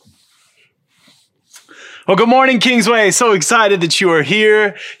Well, good morning, Kingsway. So excited that you are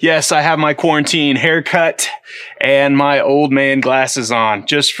here. Yes, I have my quarantine haircut and my old man glasses on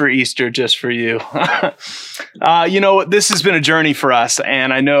just for Easter, just for you. This has been a journey for us,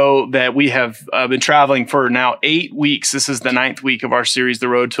 and I know that we have been traveling for now 8 weeks. This is the 9th week of our series, The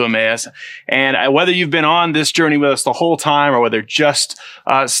Road to Emmaus. And whether you've been on this journey with us the whole time or whether just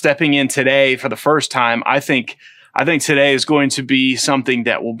stepping in today for the first time, I think today is going to be something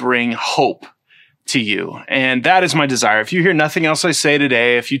that will bring hope to you. And that is my desire. If you hear nothing else I say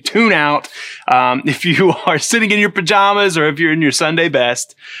today, if you tune out, if you are sitting in your pajamas or if you're in your Sunday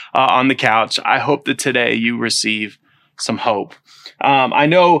best on the couch, I hope that today you receive some hope. I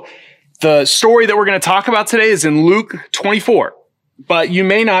know the story that we're going to talk about today is in Luke 24, but you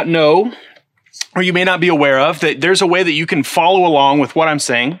may not know or you may not be aware of that there's a way that you can follow along with what I'm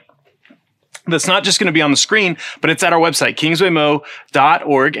saying. That's not just going to be on the screen, but it's at our website,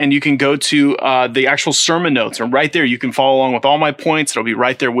 kingswaymo.org, and you can go to the actual sermon notes, and right there you can follow along with all my points. It'll be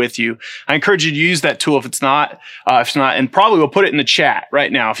right there with you. I encourage you to use that tool if it's not, and probably we'll put it in the chat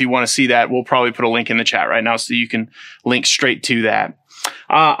right now. If you want to see that, we'll probably put a link in the chat right now so you can link straight to that.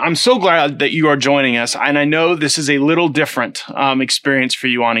 I'm so glad that you are joining us, and I know this is a little different experience for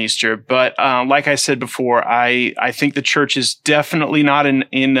you on Easter, but like I said before, I think the church is definitely not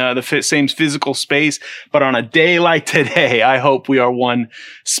in the same physical space, but on a day like today, I hope we are one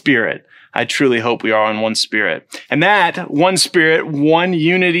spirit. I truly hope we are on one spirit. And that one spirit, one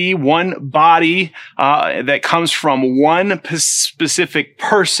unity, one body that comes from one specific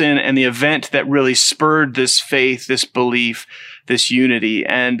person and the event that really spurred this faith, this belief, this unity,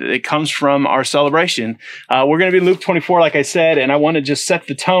 and it comes from our celebration. We're going to be in Luke 24, like I said, and I want to just set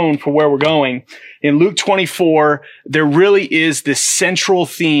the tone for where we're going. In Luke 24, there really is this central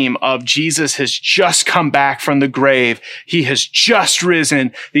theme of Jesus has just come back from the grave. He has just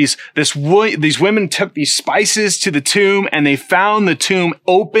risen. These women took these spices to the tomb, and they found the tomb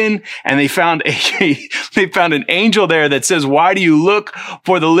open, and they found an angel there that says, "Why do you look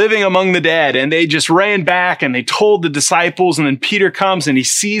for the living among the dead?" And they just ran back and they told the disciples, and then Peter comes and he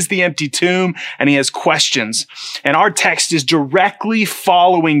sees the empty tomb and he has questions. And our text is directly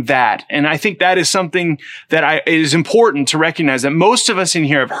following that. And I think that is something that it is important to recognize, that most of us in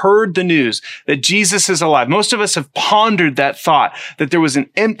here have heard the news that Jesus is alive. Most of us have pondered that thought that there was an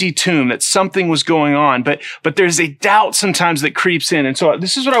empty tomb, that something was going on, but there's a doubt sometimes that creeps in. And so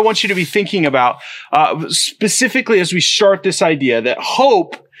this is what I want you to be thinking about, specifically as we start this idea that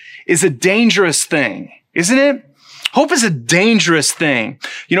hope is a dangerous thing, isn't it? Hope is a dangerous thing.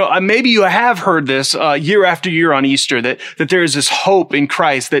 Maybe you have heard this year after year on Easter, that there is this hope in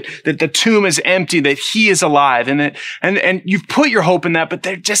Christ, that the tomb is empty, that he is alive, and you've put your hope in that, but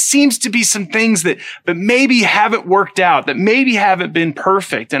there just seems to be some things that maybe haven't worked out, that maybe haven't been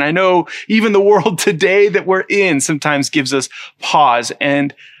perfect. And I know even the world today that we're in sometimes gives us pause.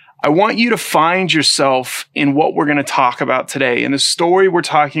 And I want you to find yourself in what we're going to talk about today. In the story we're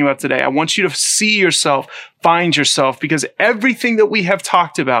talking about today, I want you to see yourself, find yourself, because everything that we have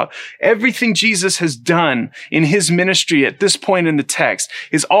talked about, everything Jesus has done in his ministry at this point in the text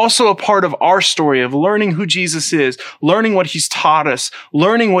is also a part of our story of learning who Jesus is, learning what he's taught us,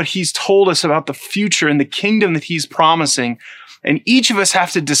 learning what he's told us about the future and the kingdom that he's promising. And each of us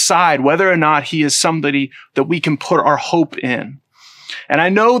have to decide whether or not he is somebody that we can put our hope in. And I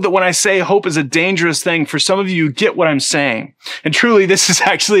know that when I say hope is a dangerous thing, for some of you get what I'm saying. And truly, this is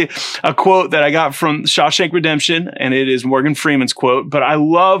actually a quote that I got from Shawshank Redemption, and it is Morgan Freeman's quote, but I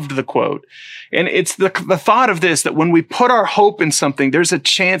loved the quote. And it's the thought of this, that when we put our hope in something, there's a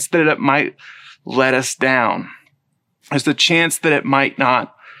chance that it might let us down. There's the chance that it might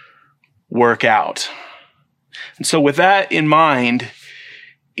not work out. And so with that in mind,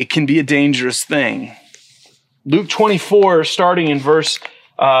 it can be a dangerous thing. Luke 24, starting in verse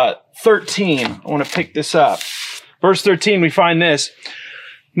 13. I want to pick this up. Verse 13, we find this.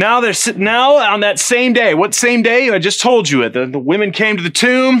 Now on that same day, what same day? I just told you it. The women came to the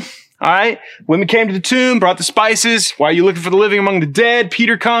tomb. All right. Women came to the tomb, brought the spices. Why are you looking for the living among the dead?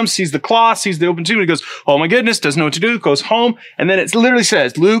 Peter comes, sees the cloth, sees the open tomb. And he goes, "Oh my goodness," doesn't know what to do, goes home. And then it literally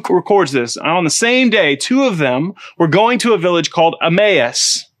says, Luke records this. On the same day, two of them were going to a village called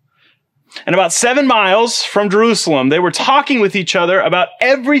Emmaus. And about 7 miles from Jerusalem, they were talking with each other about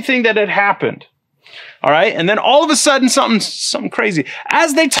everything that had happened. All right. And then all of a sudden, something crazy.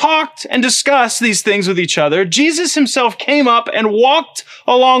 As they talked and discussed these things with each other, Jesus himself came up and walked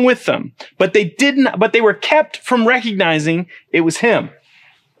along with them. But they were kept from recognizing it was him.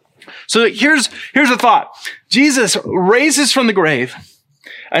 So here's a thought. Jesus raises from the grave.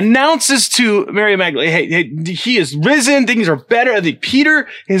 announces to Mary Magdalene, hey, he is risen, things are better. I think Peter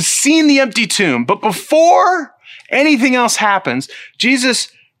has seen the empty tomb. But before anything else happens,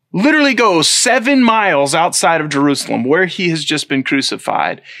 Jesus literally goes 7 miles outside of Jerusalem where he has just been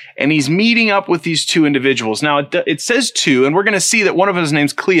crucified. And he's meeting up with these two individuals. Now, it says two, and we're going to see that one of them is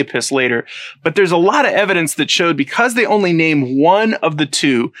named Cleopas later. But there's a lot of evidence that showed, because they only name one of the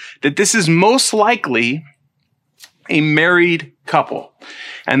two, that this is most likely a married couple.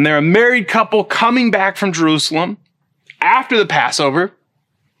 And they're a married couple coming back from Jerusalem after the Passover.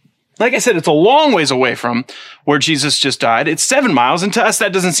 Like I said, it's a long ways away from where Jesus just died. It's 7 miles, and to us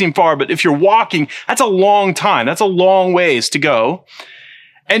that doesn't seem far, but if you're walking, that's a long time. That's a long ways to go.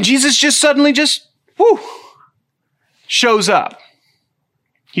 And Jesus just suddenly shows up.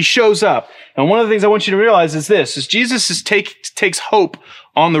 He shows up. And one of the things I want you to realize is this, is Jesus takes hope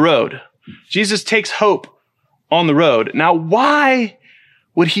on the road. Jesus takes hope on the road. Now, why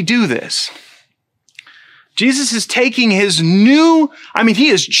would he do this? Jesus is taking he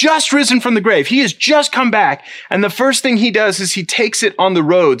has just risen from the grave. He has just come back. And the first thing he does is he takes it on the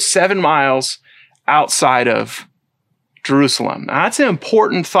road 7 miles outside of Jerusalem. Now, that's an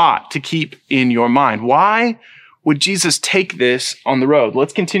important thought to keep in your mind. Why would Jesus take this on the road?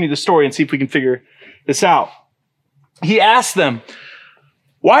 Let's continue the story and see if we can figure this out. He asked them,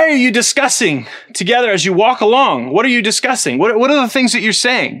 why are you discussing together as you walk along? What are you discussing? What are the things that you're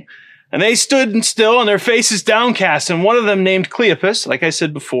saying? And they stood still and their faces downcast. And one of them named Cleopas, like I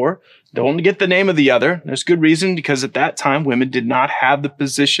said before, don't get the name of the other. There's good reason, because at that time, women did not have the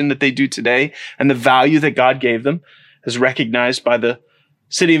position that they do today, and the value that God gave them is recognized by the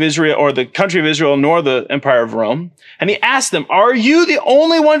city of Israel or the country of Israel, nor the empire of Rome. And he asked them, are you the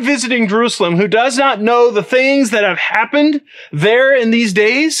only one visiting Jerusalem who does not know the things that have happened there in these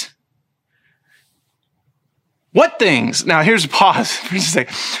days? What things? Now here's a pause for just a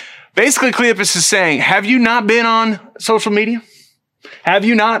second. Basically, Cleopas is saying, have you not been on social media? Have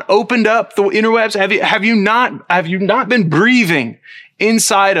you not opened up the interwebs? Have you not been breathing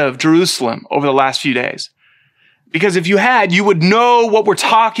inside of Jerusalem over the last few days? Because if you had, you would know what we're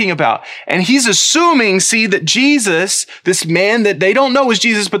talking about. And he's assuming, that Jesus, this man that they don't know is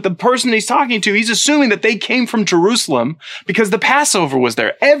Jesus, but the person he's talking to, he's assuming that they came from Jerusalem because the Passover was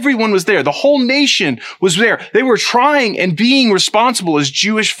there. Everyone was there. The whole nation was there. They were trying and being responsible as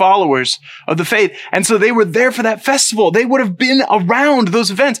Jewish followers of the faith. And so they were there for that festival. They would have been around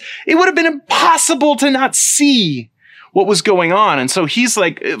those events. It would have been impossible to not see what was going on. And so he's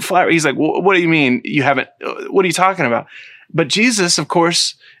like, well, what do you mean you haven't, what are you talking about? But Jesus, of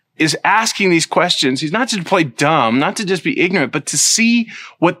course, is asking these questions. He's not to play dumb, not to just be ignorant, but to see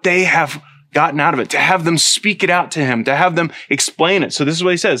what they have gotten out of it, to have them speak it out to him, to have them explain it. So this is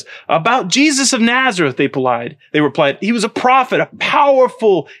what he says. About Jesus of Nazareth, they replied, he was a prophet,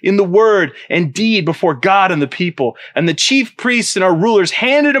 powerful in the word and deed before God and the people. And the chief priests and our rulers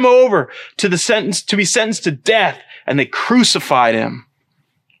handed him over to be sentenced to death, and they crucified him.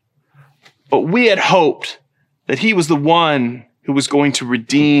 But we had hoped that he was the one who was going to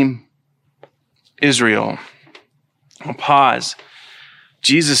redeem Israel. I'll pause.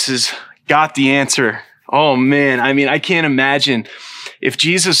 Jesus has got the answer. Oh man, I can't imagine if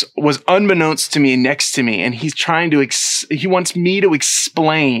Jesus was unbeknownst to me next to me, and he's he wants me to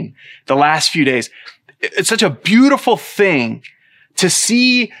explain the last few days. It's such a beautiful thing to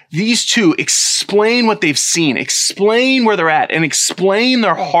see these two explain what they've seen, explain where they're at, and explain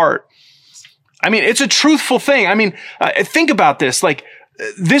their heart. It's a truthful thing. Think about this.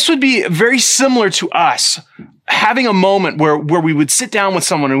 This would be very similar to us having a moment where we would sit down with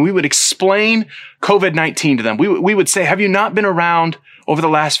someone and we would explain COVID-19 to them. We would say, have you not been around over the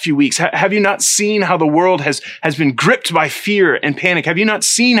last few weeks? Have you not seen how the world has been gripped by fear and panic? Have you not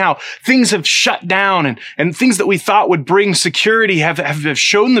seen how things have shut down and things that we thought would bring security have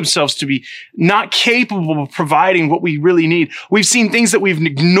shown themselves to be not capable of providing what we really need? We've seen things that we've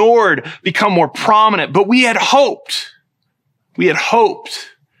ignored become more prominent, but we had hoped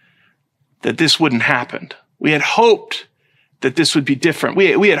that this wouldn't happen. We had hoped that this would be different.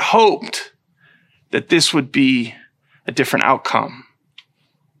 We had hoped that this would be a different outcome.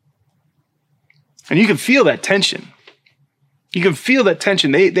 And you can feel that tension. You can feel that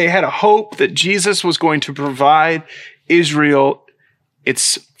tension. They had a hope that Jesus was going to provide Israel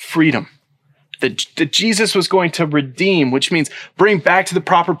its freedom. That Jesus was going to redeem, which means bring back to the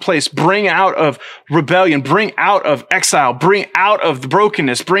proper place, bring out of rebellion, bring out of exile, bring out of the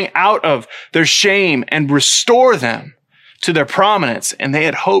brokenness, bring out of their shame, and restore them to their prominence. And they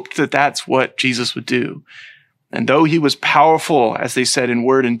had hoped that that's what Jesus would do. And though he was powerful, as they said, in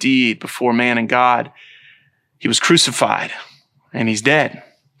word and deed before man and God, he was crucified and he's dead.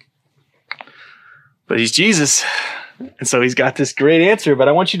 But he's Jesus. And so he's got this great answer. But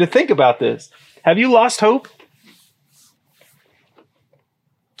I want you to think about this. Have you lost hope?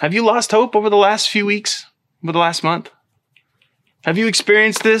 Have you lost hope over the last few weeks, over the last month? Have you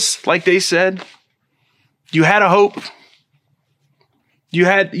experienced this like they said? You had a hope. You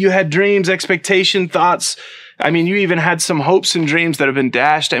had dreams, expectation, thoughts. I mean, you even had some hopes and dreams that have been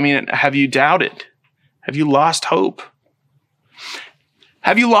dashed. I mean, have you doubted? Have you lost hope?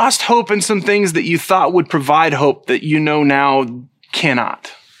 Have you lost hope in some things that you thought would provide hope that you know now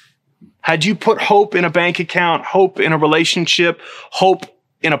cannot? Had you put hope in a bank account, hope in a relationship, hope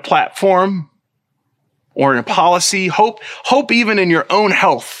in a platform or in a policy, hope even in your own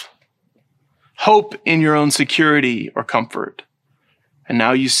health, hope in your own security or comfort? And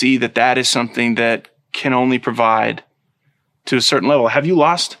now you see that that is something that can only provide to a certain level. Have you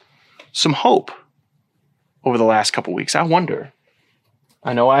lost some hope over the last couple of weeks? I wonder.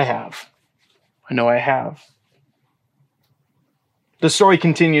 I know I have. The story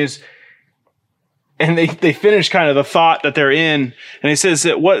continues, and they finish kind of the thought that they're in. And it says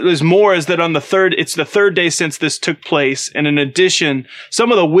that what is more is that it's the third day since this took place. And in addition,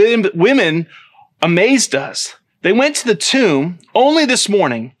 some of the women amazed us. They went to the tomb only this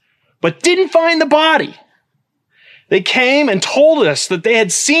morning, but didn't find the body. They came and told us that they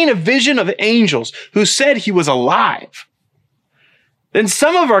had seen a vision of angels who said he was alive. Then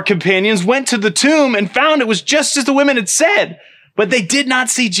some of our companions went to the tomb and found it was just as the women had said, but they did not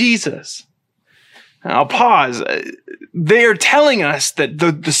see Jesus. Now, I'll pause. They are telling us that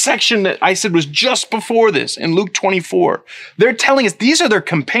the section that I said was just before this in Luke 24. They're telling us these are their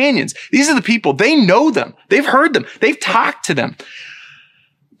companions. These are the people. They know them. They've heard them. They've talked to them.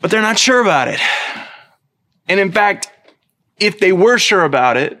 But they're not sure about it. And in fact, if they were sure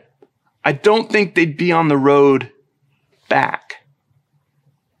about it, I don't think they'd be on the road back.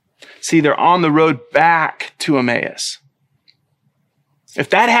 See, they're on the road back to Emmaus.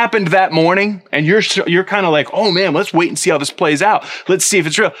 If that happened that morning and you're kind of like, oh man, let's wait and see how this plays out. Let's see if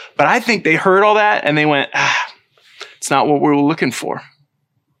it's real. But I think they heard all that and they went, it's not what we were looking for.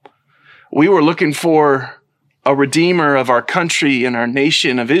 We were looking for a redeemer of our country and our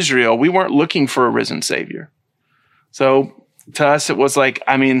nation of Israel. We weren't looking for a risen savior. So to us, it was like,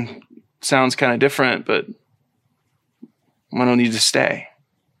 sounds kind of different, but we don't need to stay.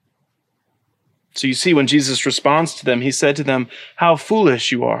 So you see, when Jesus responds to them, he said to them, how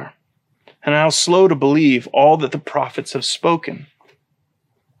foolish you are, and how slow to believe all that the prophets have spoken.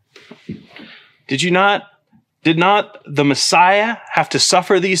 Did not the Messiah have to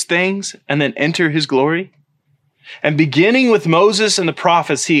suffer these things and then enter his glory? And beginning with Moses and the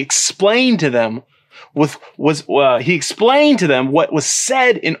prophets, he explained to them what was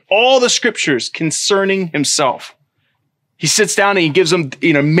said in all the scriptures concerning himself. He sits down and he gives them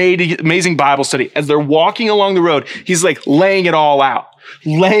amazing Bible study. As they're walking along the road, he's like laying it all out.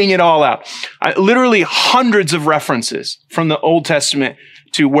 Literally hundreds of references from the Old Testament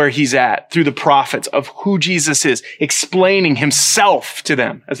to where he's at through the prophets of who Jesus is, explaining himself to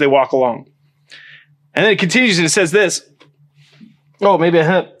them as they walk along. And then it continues and it says this. Oh, maybe.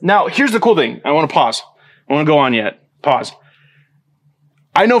 Now, here's the cool thing. I want to pause. I want to go on yet. Pause.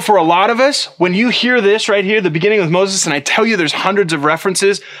 I know for a lot of us, when you hear this right here, the beginning with Moses, and I tell you there's hundreds of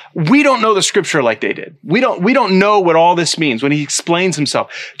references, we don't know the scripture like they did. We don't know what all this means when he explains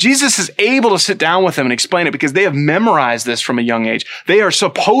himself. Jesus is able to sit down with them and explain it because they have memorized this from a young age. They are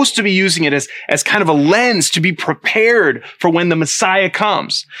supposed to be using it as kind of a lens to be prepared for when the Messiah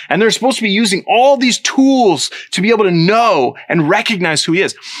comes. And they're supposed to be using all these tools to be able to know and recognize who he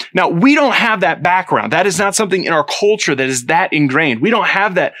is. Now, we don't have that background. That is not something in our culture that is that ingrained. We don't have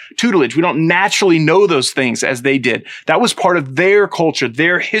that tutelage. We don't naturally know those things as they did. That was part of their culture,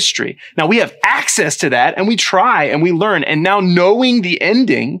 their history. Now we have access to that and we try and we learn. And now knowing the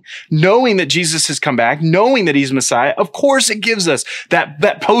ending, knowing that Jesus has come back, knowing that he's Messiah, of course it gives us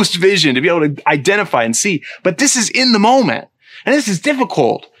that post vision to be able to identify and see. But this is in the moment. And this is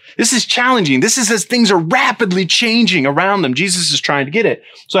difficult. This is challenging. This is as things are rapidly changing around them. Jesus is trying to get it.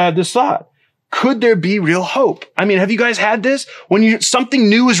 So I had this thought. Could there be real hope? Have you guys had this? When something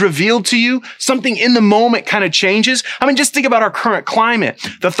new is revealed to you, something in the moment kind of changes. Just think about our current climate.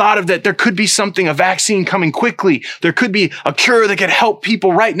 The thought of that there could be a vaccine coming quickly. There could be a cure that could help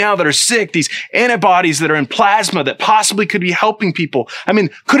people right now that are sick. These antibodies that are in plasma that possibly could be helping people.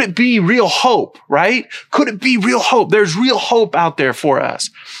 Could it be real hope, right? Could it be real hope? There's real hope out there for us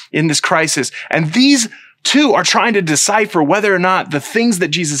in this crisis. And these Two are trying to decipher whether or not the things that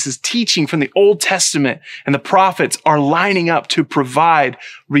Jesus is teaching from the Old Testament and the prophets are lining up to provide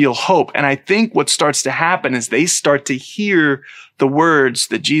real hope. And I think what starts to happen is they start to hear the words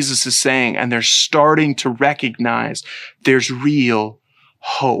that Jesus is saying, and they're starting to recognize there's real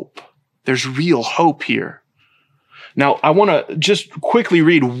hope. There's real hope here. Now, I want to just quickly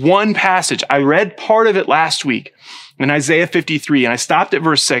read one passage. I read part of it last week in Isaiah 53, and I stopped at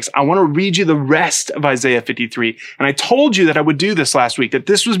verse 6. I want to read you the rest of Isaiah 53. And I told you that I would do this last week, that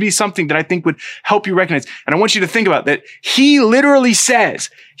this would be something that I think would help you recognize. And I want you to think about that. He literally says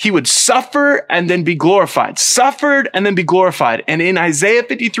he would suffer and then be glorified, suffered and then be glorified. And in Isaiah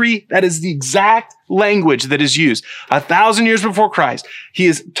 53, that is the exact language that is used. 1,000 years before Christ, he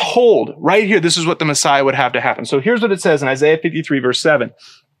is told right here, this is what the Messiah would have to happen. So here's what it says in Isaiah 53, verse 7.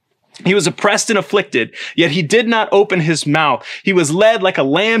 He was oppressed and afflicted, yet he did not open his mouth. He was led like a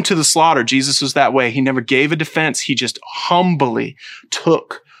lamb to the slaughter. Jesus was that way. He never gave a defense. He just humbly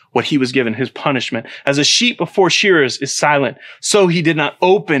took what he was given, his punishment. As a sheep before shearers is silent, so he did not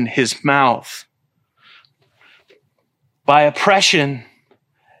open his mouth. By oppression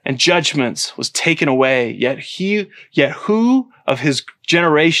and judgments was taken away, yet who of his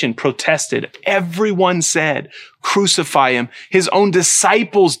generation protested? Everyone said, crucify him. His own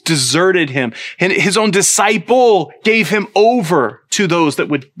disciples deserted him, and his own disciple gave him over to those that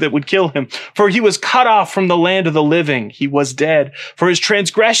would kill him. For he was cut off from the land of the living. He was dead. For his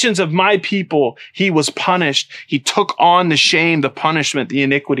transgressions of my people, he was punished. He took on the shame, the punishment, the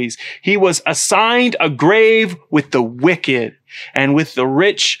iniquities. He was assigned a grave with the wicked and with the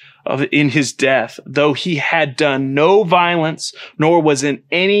rich in his death, though he had done no violence, nor was in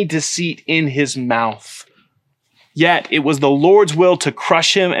any deceit in his mouth. Yet it was the Lord's will to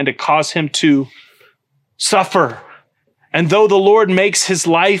crush him and to cause him to suffer. And though the Lord makes his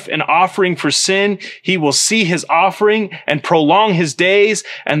life an offering for sin, he will see his offering and prolong his days,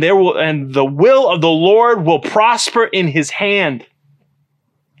 and the will of the Lord will prosper in his hand.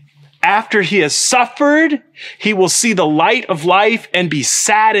 After he has suffered, he will see the light of life and be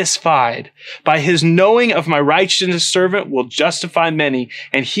satisfied. By his knowing of my righteous servant will justify many,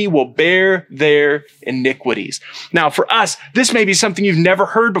 and he will bear their iniquities. Now, for us, this may be something you've never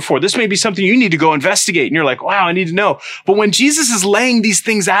heard before. This may be something you need to go investigate, and you're like, wow, I need to know. But when Jesus is laying these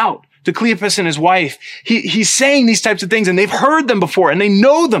things out to Cleopas and his wife, he's saying these types of things, and they've heard them before, and they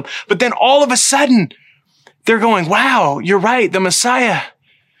know them. But then all of a sudden, they're going, wow, you're right, the Messiah.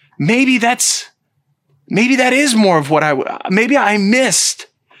 Maybe that is more of what maybe I missed.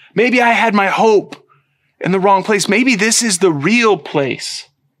 Maybe I had my hope in the wrong place. Maybe this is the real place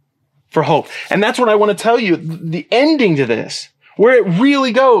for hope. And that's what I want to tell you, the ending to this, where it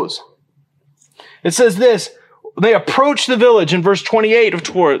really goes. It says this, they approached the village in verse 28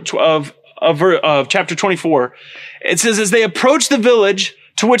 of chapter 24. It says, as they approached the village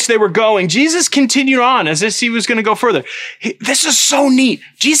to which they were going, Jesus continued on as if he was going to go further. This is so neat.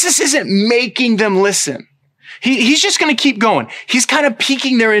 Jesus isn't making them listen. He's just going to keep going. He's kind of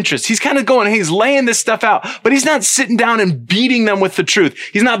piquing their interest. He's kind of going, he's laying this stuff out, but he's not sitting down and beating them with the truth.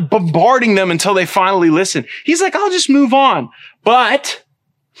 He's not bombarding them until they finally listen. He's like, I'll just move on. But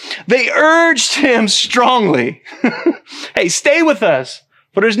they urged him strongly. Hey, stay with us.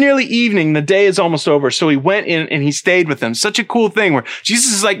 But it was nearly evening. The day is almost over. So he went in and he stayed with them. Such a cool thing where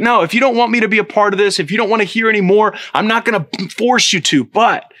Jesus is like, no, if you don't want me to be a part of this, if you don't want to hear any more, I'm not going to force you to.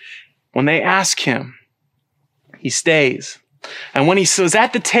 But when they ask him, he stays. And when he was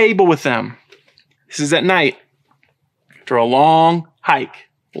at the table with them, this is at night, after a long hike,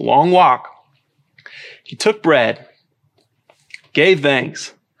 a long walk, he took bread, gave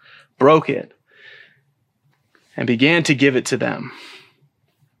thanks, broke it, and began to give it to them.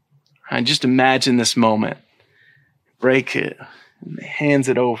 I just imagine this moment. Break it, and hands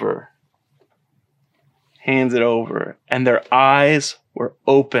it over, and their eyes were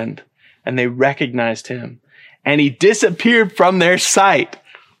opened, and they recognized him, and he disappeared from their sight.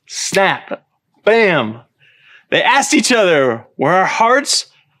 Snap, bam. They asked each other, were our hearts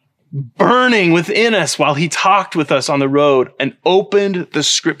burning within us while he talked with us on the road and opened the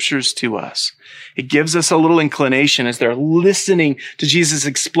scriptures to us? It gives us a little inclination as they're listening to Jesus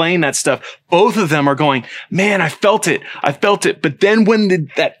explain that stuff. Both of them are going, man, I felt it. But then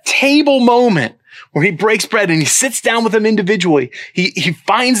when that table moment where he breaks bread and he sits down with them individually, he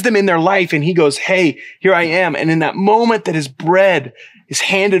finds them in their life and he goes, hey, here I am. And in that moment that his bread is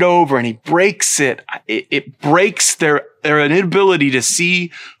handed over and he breaks it, it breaks their inability to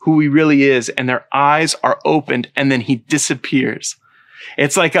see who he really is, and their eyes are opened, and then he disappears.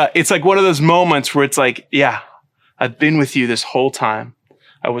 It's like one of those moments where it's like, yeah, I've been with you this whole time.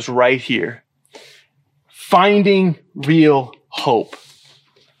 I was right here. finding real hope.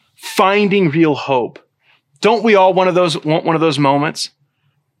 Finding real hope. Don't we all want one of those moments?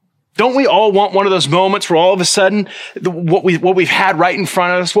 Don't we all want one of those moments where all of a sudden what we've had right in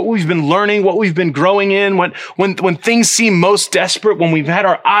front of us, what we've been learning, what we've been growing in, when things seem most desperate, when we've had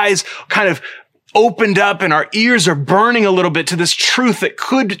our eyes kind of opened up and our ears are burning a little bit to this truth that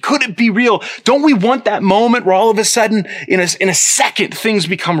could it be real? Don't we want that moment where all of a sudden in a second things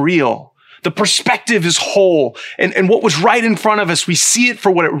become real? The perspective is whole and what was right in front of us, we see it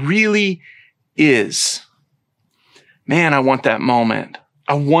for what it really is. Man, I want that moment.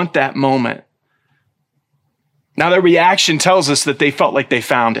 I want that moment. Now their reaction tells us that they felt like they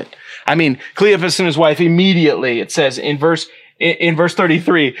found it. I mean, Cleopas and his wife immediately, it says in verse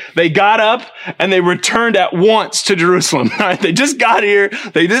 33, they got up and they returned at once to Jerusalem. Right? They just got here.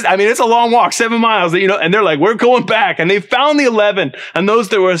 It's a long walk, 7 miles, and they're like, we're going back. And they found the 11 and those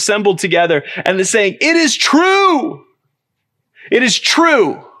that were assembled together. And they're saying, it is true. It is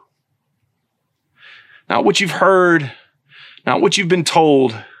true. Not what you've heard, not what you've been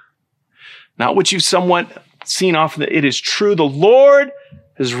told, not what you've somewhat seen off of it is true. The Lord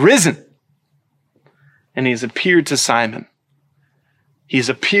has risen and he has appeared to Simon. He has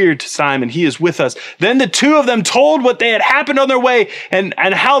appeared to Simon. He is with us. Then the two of them told what they had happened on their way and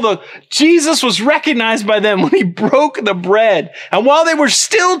how Jesus was recognized by them when he broke the bread. And while they were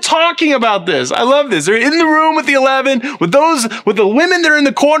still talking about this, I love this. They're in the room with the 11, with the women that are in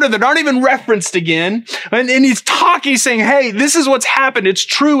the corner that aren't even referenced again. And he's talking, saying, hey, this is what's happened. It's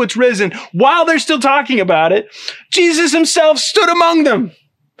true. It's risen. While they're still talking about it, Jesus himself stood among them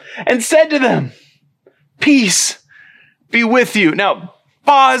and said to them, peace be with you. Now,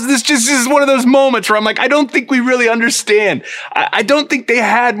 pause. This just is one of those moments where I'm like, I don't think we really understand. I don't think they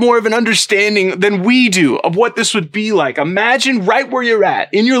had more of an understanding than we do of what this would be like. Imagine right where you're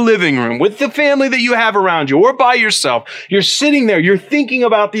at, in your living room, with the family that you have around you, or by yourself. You're sitting there, you're thinking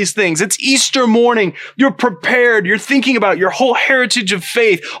about these things. It's Easter morning. You're prepared. You're thinking about your whole heritage of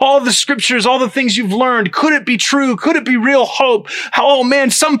faith, all the scriptures, all the things you've learned. Could it be true? Could it be real hope? Oh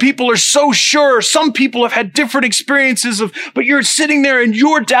man, some people are so sure. Some people have had different experiences but you're sitting there and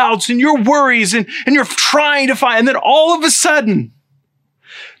your doubts and your worries and you're trying to find, and then all of a sudden,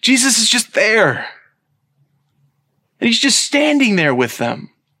 Jesus is just there. And he's just standing there with them.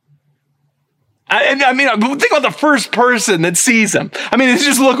 Think about the first person that sees him. They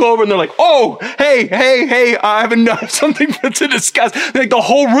just look over and they're like, oh, hey, I have something to discuss. Like the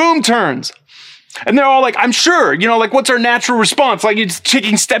whole room turns. And they're all like, I'm sure, what's our natural response? Like it's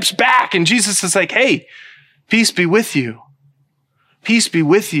taking steps back. And Jesus is like, hey, peace be with you. Peace be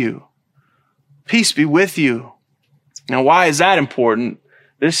with you. Peace be with you. Now, why is that important?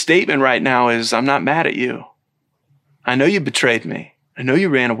 This statement right now is, I'm not mad at you. I know you betrayed me. I know you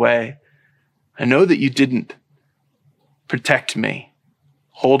ran away. I know that you didn't protect me.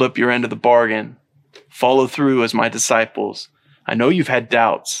 Hold up your end of the bargain. Follow through as my disciples. I know you've had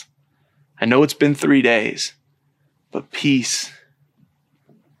doubts. I know it's been 3 days, but peace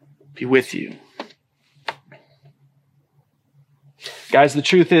be with you. Guys, the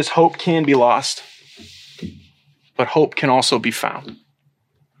truth is hope can be lost, but hope can also be found.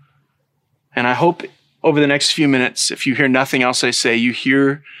 And I hope over the next few minutes, if you hear nothing else I say, you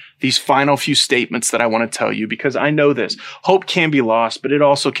hear these final few statements that I want to tell you, because I know this. Hope can be lost, but it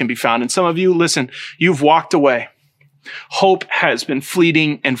also can be found. And some of you, listen, you've walked away. Hope has been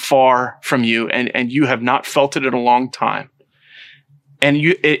fleeting and far from you, and you have not felt it in a long time. And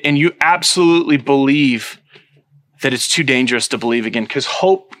you absolutely believe that it's too dangerous to believe again. Because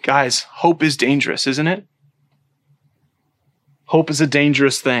hope is dangerous, isn't it? Hope is a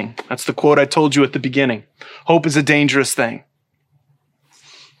dangerous thing. That's the quote I told you at the beginning. Hope is a dangerous thing.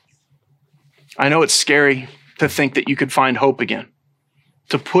 I know it's scary to think that you could find hope again,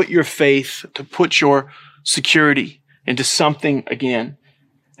 to put your faith, to put your security into something again,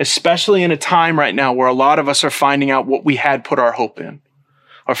 especially in a time right now where a lot of us are finding out what we had put our hope in,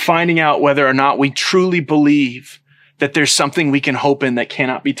 or finding out whether or not we truly believe that there's something we can hope in that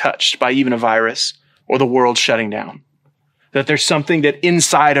cannot be touched by even a virus or the world shutting down. That there's something that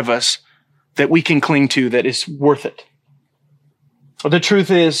inside of us that we can cling to that is worth it. Well, the truth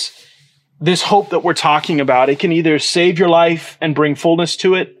is, this hope that we're talking about, it can either save your life and bring fullness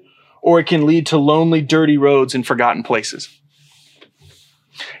to it, or it can lead to lonely, dirty roads and forgotten places.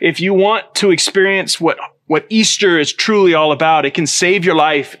 If you want to experience what Easter is truly all about, it can save your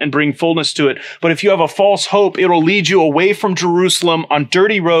life and bring fullness to it. But if you have a false hope, it'll lead you away from Jerusalem on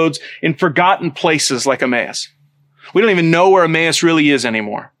dirty roads in forgotten places like Emmaus. We don't even know where Emmaus really is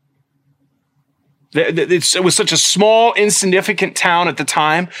anymore. It was such a small, insignificant town at the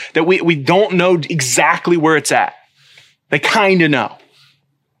time that we don't know exactly where it's at. They kind of know.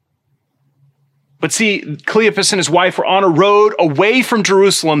 But see, Cleopas and his wife were on a road away from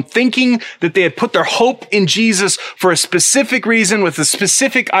Jerusalem, thinking that they had put their hope in Jesus for a specific reason with a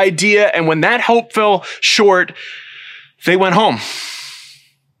specific idea. And when that hope fell short, they went home.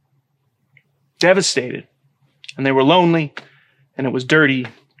 Devastated. And they were lonely, and it was dirty,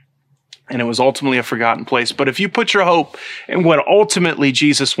 and it was ultimately a forgotten place. But if you put your hope in what ultimately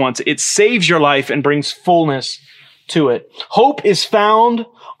Jesus wants, it saves your life and brings fullness to it. Hope is found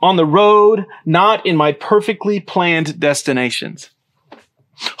on the road, not in my perfectly planned destinations.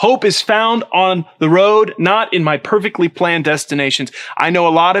 Hope is found on the road, not in my perfectly planned destinations. I know a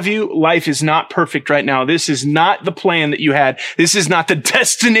lot of you, life is not perfect right now. This is not the plan that you had. This is not the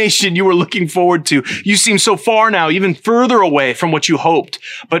destination you were looking forward to. You seem so far now, even further away from what you hoped.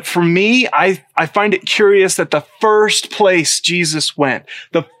 But for me, I find it curious that the first place Jesus went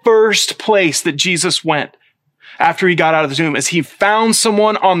after he got out of the tomb is he found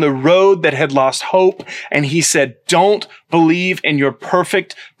someone on the road that had lost hope. And he said, don't believe in your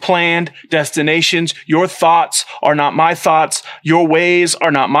perfect planned destinations. Your thoughts are not my thoughts. Your ways are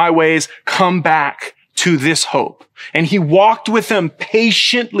not my ways. Come back to this hope. And he walked with them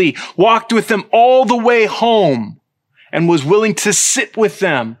patiently, walked with them all the way home, and was willing to sit with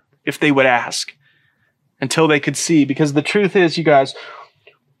them if they would ask until they could see. Because the truth is, you guys,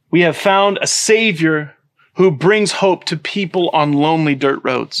 we have found a Savior who brings hope to people on lonely dirt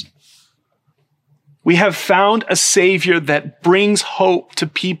roads. We have found a Savior that brings hope to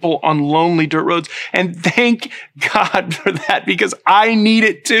people on lonely dirt roads. And thank God for that, because I need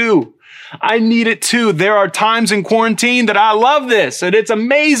it too. I need it too. There are times in quarantine that I love this and it's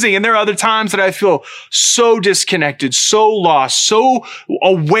amazing. And there are other times that I feel so disconnected, so lost, so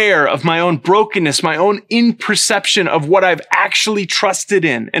aware of my own brokenness, my own imperception of what I've actually trusted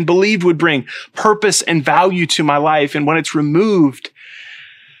in and believed would bring purpose and value to my life. And when it's removed,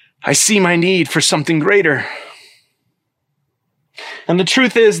 I see my need for something greater. And the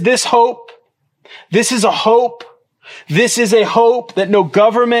truth is, this is a hope that no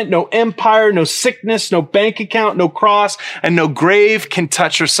government, no empire, no sickness, no bank account, no cross, and no grave can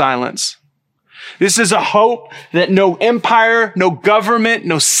touch or silence. This is a hope that no empire, no government,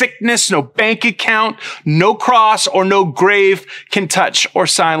 no sickness, no bank account, no cross, or no grave can touch or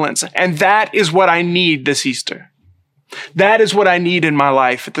silence. And that is what I need this Easter. That is what I need in my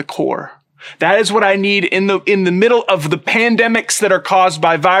life at the core. That is what I need in the middle of the pandemics that are caused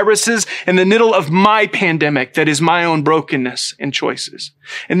by viruses, in the middle of my pandemic that is my own brokenness and choices,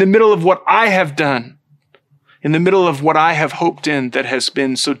 in the middle of what I have done, in the middle of what I have hoped in that has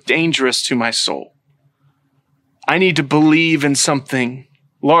been so dangerous to my soul. I need to believe in something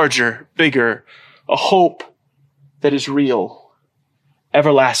larger, bigger, a hope that is real,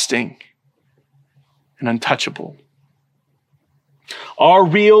 everlasting, and untouchable. Our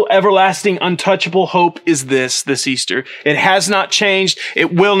real, everlasting, untouchable hope is this Easter. It has not changed.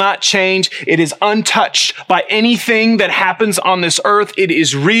 It will not change. It is untouched by anything that happens on this earth. It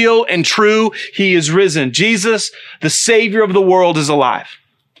is real and true. He is risen. Jesus, the Savior of the world, is alive.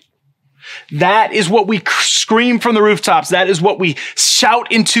 That is what we scream from the rooftops. That is what we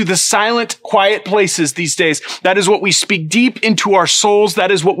shout into the silent, quiet places these days. That is what we speak deep into our souls.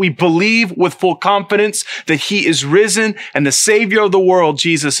 That is what we believe with full confidence, that he is risen and the Savior of the world,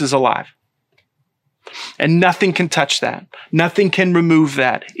 Jesus, is alive. And nothing can touch that. Nothing can remove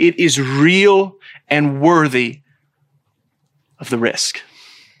that. It is real and worthy of the risk.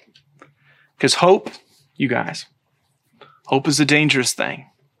 Because hope, you guys, hope is a dangerous thing.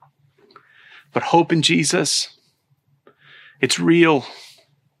 But hope in Jesus, it's real,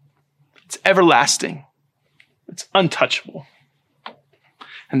 it's everlasting, it's untouchable.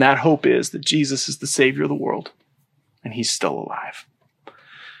 And that hope is that Jesus is the Savior of the world, and he's still alive.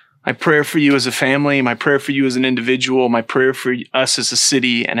 My prayer for you as a family, my prayer for you as an individual, my prayer for us as a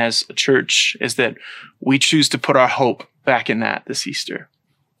city and as a church is that we choose to put our hope back in that this Easter.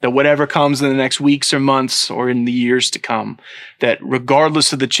 That whatever comes in the next weeks or months or in the years to come, that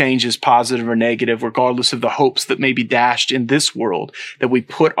regardless of the changes, positive or negative, regardless of the hopes that may be dashed in this world, that we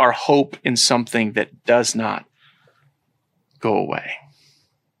put our hope in something that does not go away.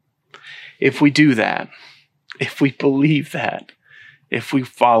 If we do that, if we believe that, if we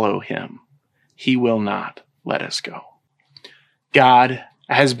follow him, he will not let us go. God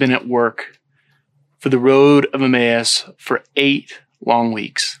has been at work for the road of Emmaus for 8 long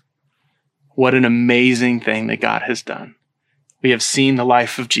weeks. What an amazing thing that God has done. We have seen the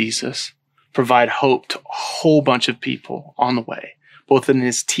life of Jesus provide hope to a whole bunch of people on the way, both in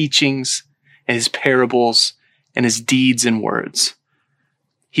his teachings and his parables and his deeds and words.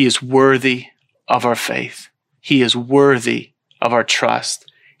 He is worthy of our faith. He is worthy of our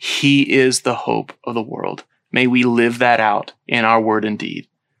trust. He is the hope of the world. May we live that out in our word and deed.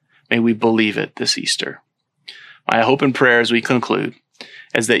 May we believe it this Easter. My hope and prayer as we conclude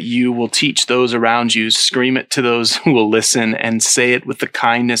is that you will teach those around you, scream it to those who will listen, and say it with the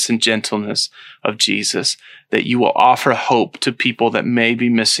kindness and gentleness of Jesus, that you will offer hope to people that may be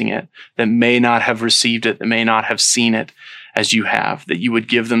missing it, that may not have received it, that may not have seen it as you have, that you would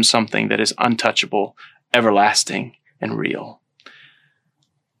give them something that is untouchable, everlasting, and real.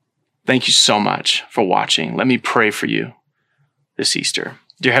 Thank you so much for watching. Let me pray for you this Easter.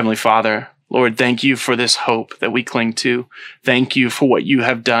 Dear Heavenly Father, Lord, thank you for this hope that we cling to. Thank you for what you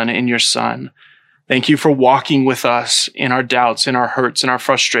have done in your Son. Thank you for walking with us in our doubts, in our hurts, in our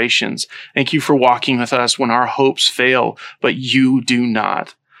frustrations. Thank you for walking with us when our hopes fail, but you do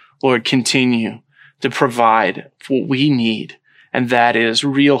not. Lord, continue to provide what we need, and that is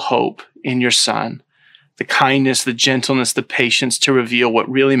real hope in your Son. The kindness, the gentleness, the patience to reveal what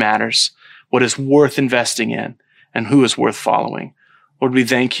really matters, what is worth investing in, and who is worth following. Lord, we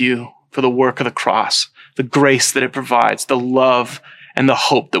thank you for the work of the cross, the grace that it provides, the love and the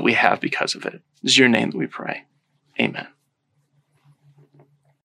hope that we have because of it. It is your name that we pray. Amen.